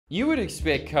You would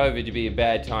expect COVID to be a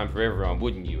bad time for everyone,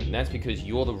 wouldn't you? And that's because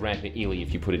you're the rampant illy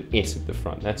if you put an S at the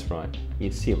front. That's right.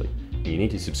 You're silly. You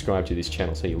need to subscribe to this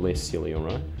channel so you're less silly,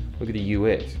 alright? Look at the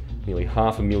US. Nearly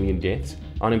 500,000 deaths.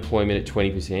 Unemployment at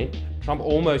 20%. Trump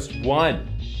almost won.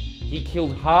 He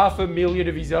killed 500,000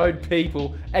 of his own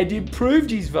people and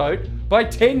improved his vote by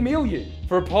 10 million.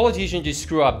 For a politician to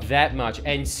screw up that much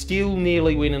and still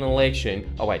nearly win an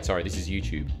election... Oh wait, sorry, this is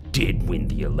YouTube. Did win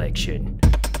the election.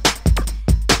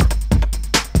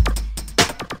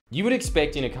 You would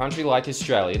expect in a country like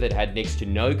Australia that had next to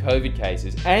no COVID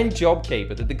cases and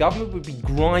JobKeeper that the government would be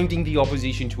grinding the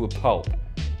opposition to a pulp.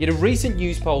 Yet a recent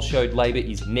news poll showed Labor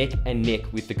is neck and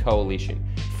neck with the coalition.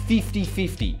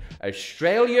 50-50.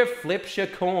 Australia flips a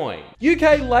coin.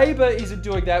 UK Labor isn't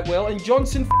doing that well and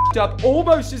Johnson f***ed up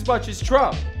almost as much as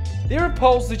Trump. There are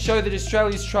polls that show that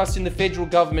Australia's trust in the federal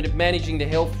government of managing the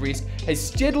health risk has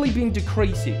steadily been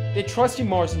decreasing. Their trust in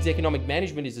Morrison's economic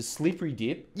management is a slippery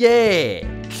dip. Yeah,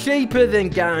 cheaper than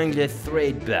going to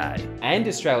Threadbay. And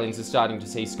Australians are starting to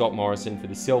see Scott Morrison for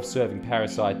the self-serving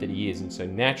parasite that he is, and so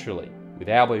naturally, with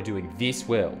Albo doing this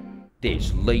well,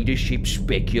 there's leadership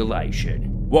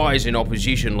speculation. Why isn't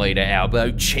opposition leader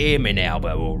Albo chairman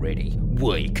Albo already?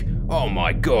 Weak. Oh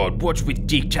my god, what's with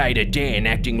dictator Dan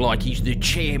acting like he's the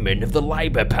chairman of the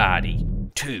Labor Party?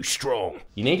 Too strong.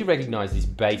 You need to recognise this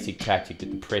basic tactic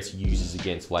that the press uses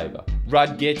against Labor.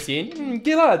 Rudd gets in,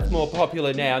 Gillard's more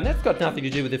popular now, and that's got nothing to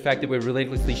do with the fact that we're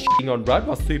relentlessly shitting on Rudd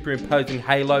while superimposing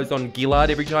halos on Gillard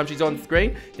every time she's on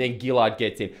screen. Then Gillard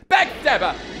gets in.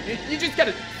 Backstabber! You just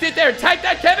gotta sit there and take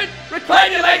that, Kevin!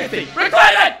 Reclaim your legacy!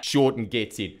 Reclaim it! Shorten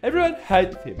gets in. Everyone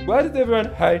hates him. Why does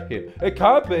everyone hate him? It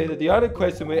can't be that the only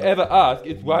question we ever ask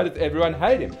is why does everyone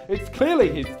hate him? It's clearly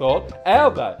his fault.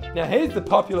 Albo. Now here's the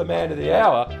popular man of the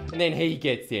hour, and then he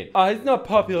gets in. Oh, he's not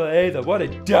popular either. What a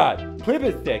dud.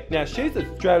 Plibersek. Now she's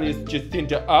Australia's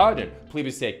Jacinta Ardern.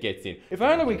 Plibersek gets in. If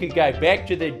only we could go back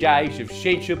to the days of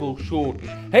sensible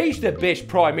Shorten. He's the best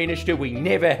Prime Minister we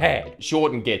never had.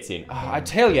 Shorten gets in. Oh, I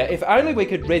tell you, if only we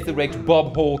could resurrect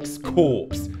Bob Hawke's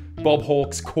corpse. Bob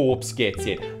Hawke's corpse gets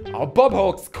in. Oh, Bob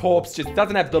Hawke's corpse just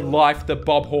doesn't have the life that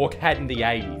Bob Hawke had in the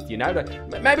 80s, you know?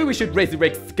 Maybe we should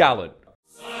resurrect Scullin.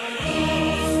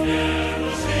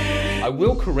 I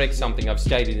will correct something I've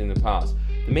stated in the past.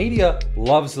 The media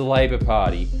loves the Labor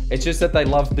Party. It's just that they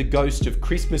love the ghost of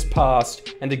Christmas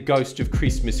past and the ghost of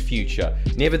Christmas future,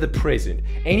 never the present.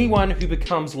 Anyone who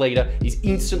becomes leader is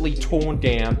instantly torn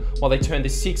down while they turn the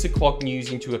 6 o'clock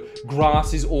news into a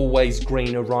grass is always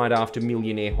greener right after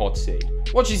millionaire hot seat.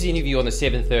 Watch this interview on the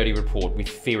 7:30 report with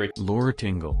Ferret Laura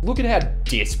Tingle. Look at how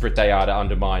desperate they are to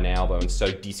undermine Albo and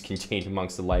sow discontent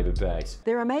amongst the Labor base.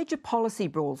 There are major policy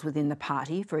brawls within the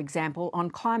party, for example,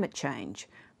 on climate change.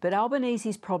 But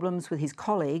Albanese's problems with his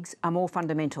colleagues are more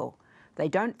fundamental. They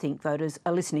don't think voters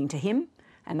are listening to him,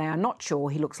 and they are not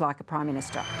sure he looks like a Prime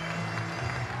Minister.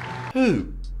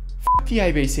 Who? F the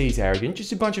ABC's arrogant,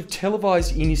 just a bunch of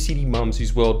televised inner city mums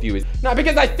whose worldview is, no,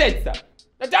 because I said so.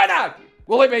 Now don't argue.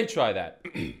 Well, let me try that.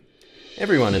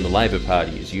 Everyone in the Labor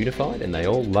Party is unified and they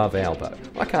all love Albo.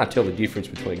 I can't tell the difference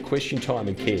between Question Time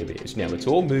and Care Bears. Now let's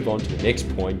all move on to the next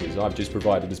point, as I've just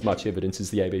provided as much evidence as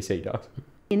the ABC does.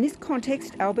 In this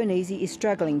context, Albanese is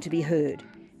struggling to be heard.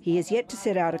 He has yet to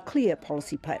set out a clear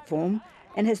policy platform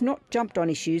and has not jumped on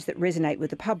issues that resonate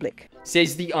with the public.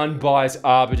 Says the unbiased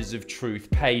arbiters of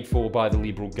truth paid for by the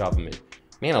Liberal government.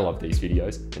 Man, I love these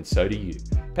videos, and so do you.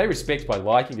 Pay respect by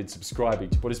liking and subscribing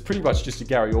to what is pretty much just a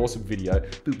Gary Awesome video,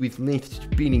 but with less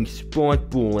spinning spike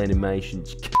ball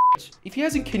animations. If he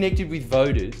hasn't connected with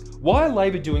voters, why are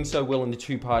Labor doing so well in the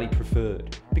two-party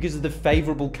preferred? Because of the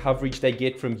favourable coverage they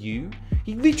get from you?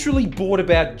 He literally bought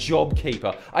about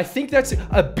JobKeeper. I think that's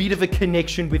a bit of a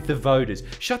connection with the voters.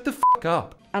 Shut the f***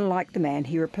 up. Unlike the man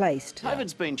he replaced.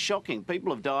 COVID's been shocking.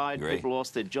 People have died, people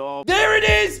lost their jobs. There it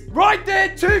is! Right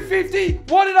there,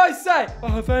 250! What did I say?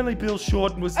 Oh, if only Bill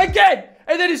Shorten was... Again!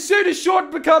 And then as soon as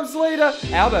Shorten becomes leader,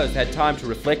 Albo's had time to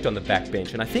reflect on the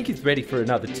backbench, and I think he's ready for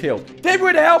another tilt. Then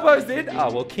when Albo's in,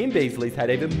 oh well, Kim Beazley's had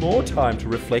even more time to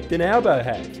reflect than Albo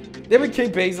has. Then when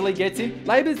Kim Beazley gets in,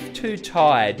 Labor's too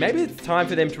tired. Maybe it's time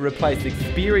for them to replace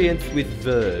experience with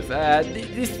verve.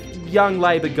 This young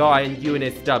Labor guy in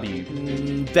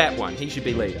UNSW, that one, he should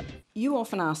be leader. You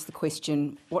often ask the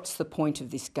question, what's the point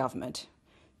of this government?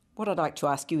 What I'd like to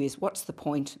ask you is, what's the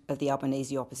point of the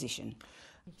Albanese opposition?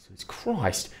 Jesus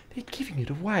Christ, they're giving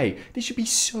it away. This should be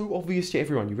so obvious to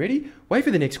everyone. You ready? Wait for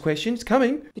the next question, it's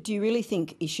coming. But do you really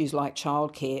think issues like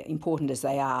childcare, important as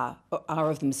they are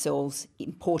of themselves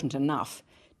important enough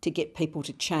to get people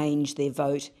to change their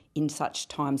vote in such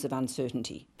times of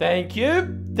uncertainty. Thank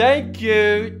you. Thank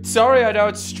you. Sorry, I know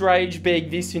it's strange being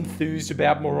this enthused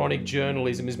about moronic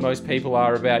journalism as most people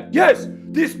are about, yes,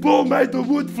 this ball made the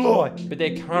wood fly. But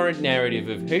their current narrative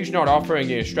of who's not offering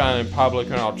the Australian public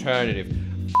an alternative.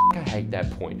 I hate that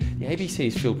point. The ABC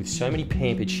is filled with so many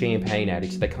pampered champagne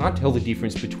addicts they can't tell the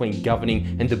difference between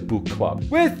governing and the book club.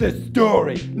 Where's the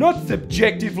story? Not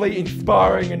subjectively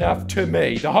inspiring enough to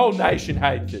me. The whole nation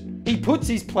hates it. He puts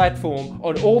his platform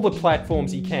on all the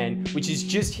platforms he can, which is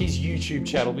just his YouTube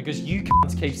channel, because you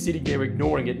cunts keep sitting there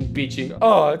ignoring it and bitching,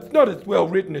 oh, it's not as well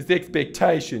written as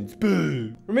expectations,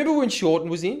 boo. Remember when Shorten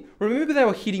was in? Remember they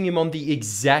were hitting him on the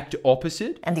exact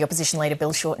opposite? And the opposition leader,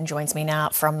 Bill Shorten, joins me now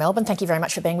from Melbourne. Thank you very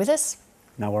much for being with us.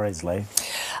 No worries, Lee.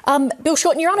 Bill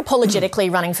Shorten, you're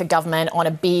unapologetically running for government on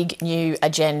a big new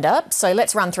agenda. So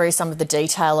let's run through some of the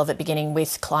detail of it, beginning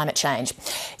with climate change.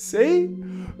 See?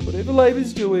 Whatever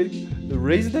Labor's doing, the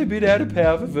reason they've been out of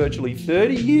power for virtually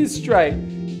 30 years straight,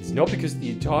 it's not because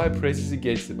the entire press is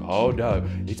against them. Oh no,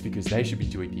 it's because they should be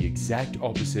doing the exact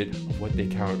opposite of what they're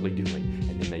currently doing.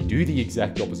 And then they do the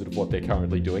exact opposite of what they're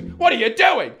currently doing. What are you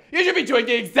doing? You should be doing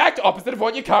the exact opposite of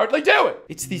what you're currently doing.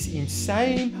 It's this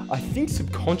insane, I think,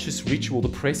 subconscious ritual the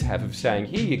press have of saying,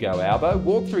 here you go, Albo,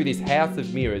 walk through this house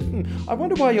of mirrors. I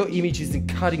wonder why your image isn't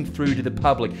cutting through to the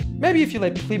public. Maybe if you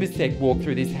let Plibisek walk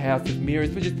through this house of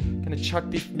mirrors, we're just gonna chuck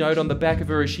this note on the back of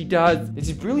her as she does. There's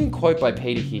a brilliant quote by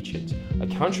Peter Hitchens.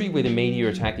 A country where the media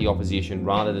attack the opposition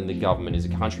rather than the government is a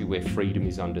country where freedom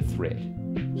is under threat.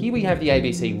 Here we have the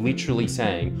ABC literally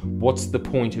saying, what's the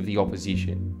point of the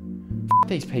opposition?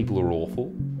 These people are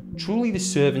awful. Truly the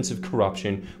servants of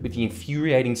corruption with the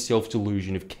infuriating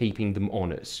self-delusion of keeping them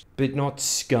honest. But not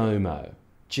ScoMo,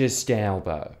 just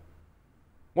Albo.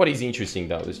 What is interesting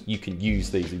though is you can use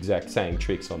these exact same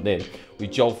tricks on them.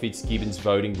 With Joel Fitzgibbon's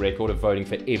voting record of voting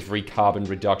for every carbon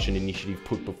reduction initiative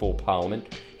put before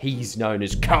Parliament, he's known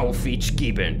as Carl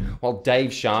Fitzgibbon, while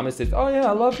Dave Sharma says, oh yeah,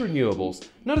 I love renewables.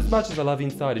 Not as much as I love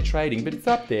insider trading, but it's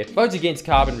up there. Votes against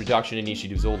carbon reduction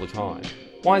initiatives all the time.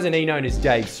 Why isn't he known as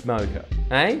Dave Smoker,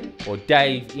 eh? Or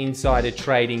Dave Insider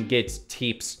Trading gets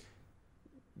tips.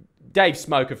 Dave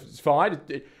Smoker is fine.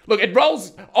 Look, it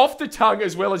rolls off the tongue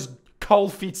as well as Cole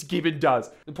Fitzgibbon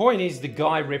does. The point is the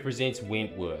guy represents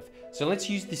Wentworth. So let's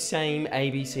use the same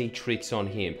ABC tricks on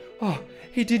him. Oh,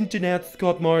 he didn't denounce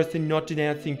Scott Morrison not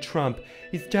denouncing Trump.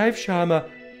 Is Dave Sharma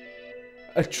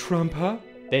a Trumper?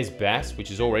 There's Bass,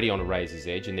 which is already on a razor's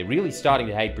edge, and they're really starting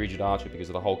to hate Bridget Archer because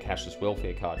of the whole cashless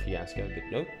welfare card fiasco. But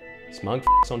nope, smug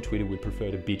f***s on Twitter would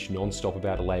prefer to bitch non-stop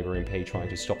about a Labor MP trying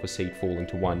to stop a seat falling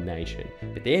to one nation.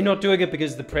 But they're not doing it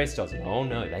because the press doesn't. Oh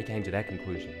no, they came to that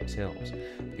conclusion themselves.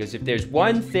 Because if there's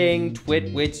one thing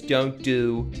twitwits don't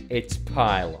do, it's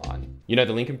pile-on. You know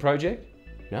the Lincoln Project?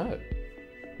 No.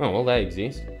 Oh, well, they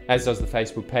exist. As does the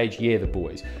Facebook page, Yeah the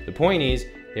Boys. The point is,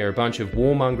 they're a bunch of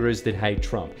warmongers that hate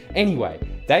Trump. Anyway,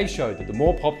 they showed that the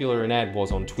more popular an ad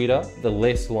was on Twitter, the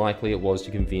less likely it was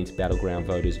to convince battleground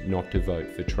voters not to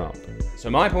vote for Trump. So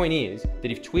my point is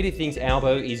that if Twitter thinks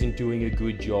Albo isn't doing a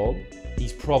good job,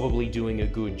 he's probably doing a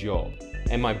good job.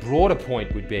 And my broader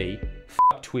point would be,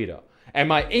 f*** Twitter. And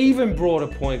my even broader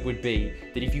point would be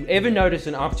that if you ever notice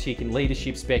an uptick in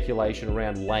leadership speculation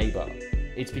around Labor,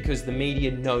 it's because the media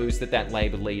knows that that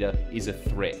Labor leader is a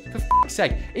threat. For f***'s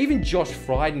sake, even Josh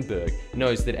Frydenberg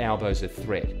knows that Albo's a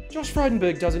threat. Josh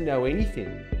Frydenberg doesn't know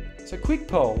anything. So quick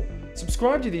poll,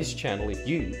 subscribe to this channel if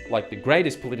you, like the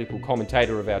greatest political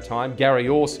commentator of our time, Gary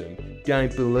Awesome,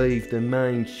 don't believe the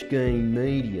mainstream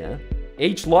media.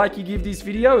 Each like you give this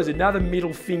video is another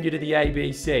middle finger to the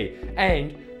ABC.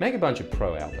 And make a bunch of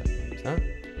pro-Albo memes, huh?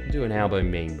 Do an Albo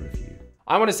meme review.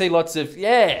 I want to see lots of,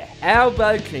 yeah,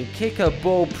 Albo can kick a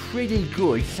ball pretty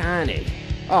good, can't he?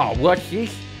 Oh, what's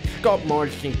this? Scott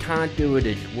Morrison can't do it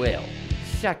as well.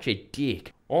 Such a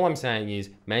dick. All I'm saying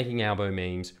is, making Albo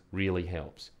memes really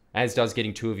helps. As does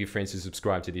getting 2 of your friends to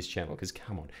subscribe to this channel, because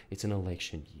come on, it's an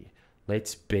election year.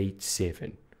 Let's beat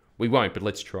 7. We won't, but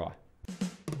let's try.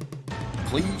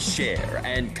 Please share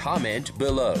and comment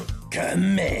below.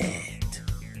 Comment.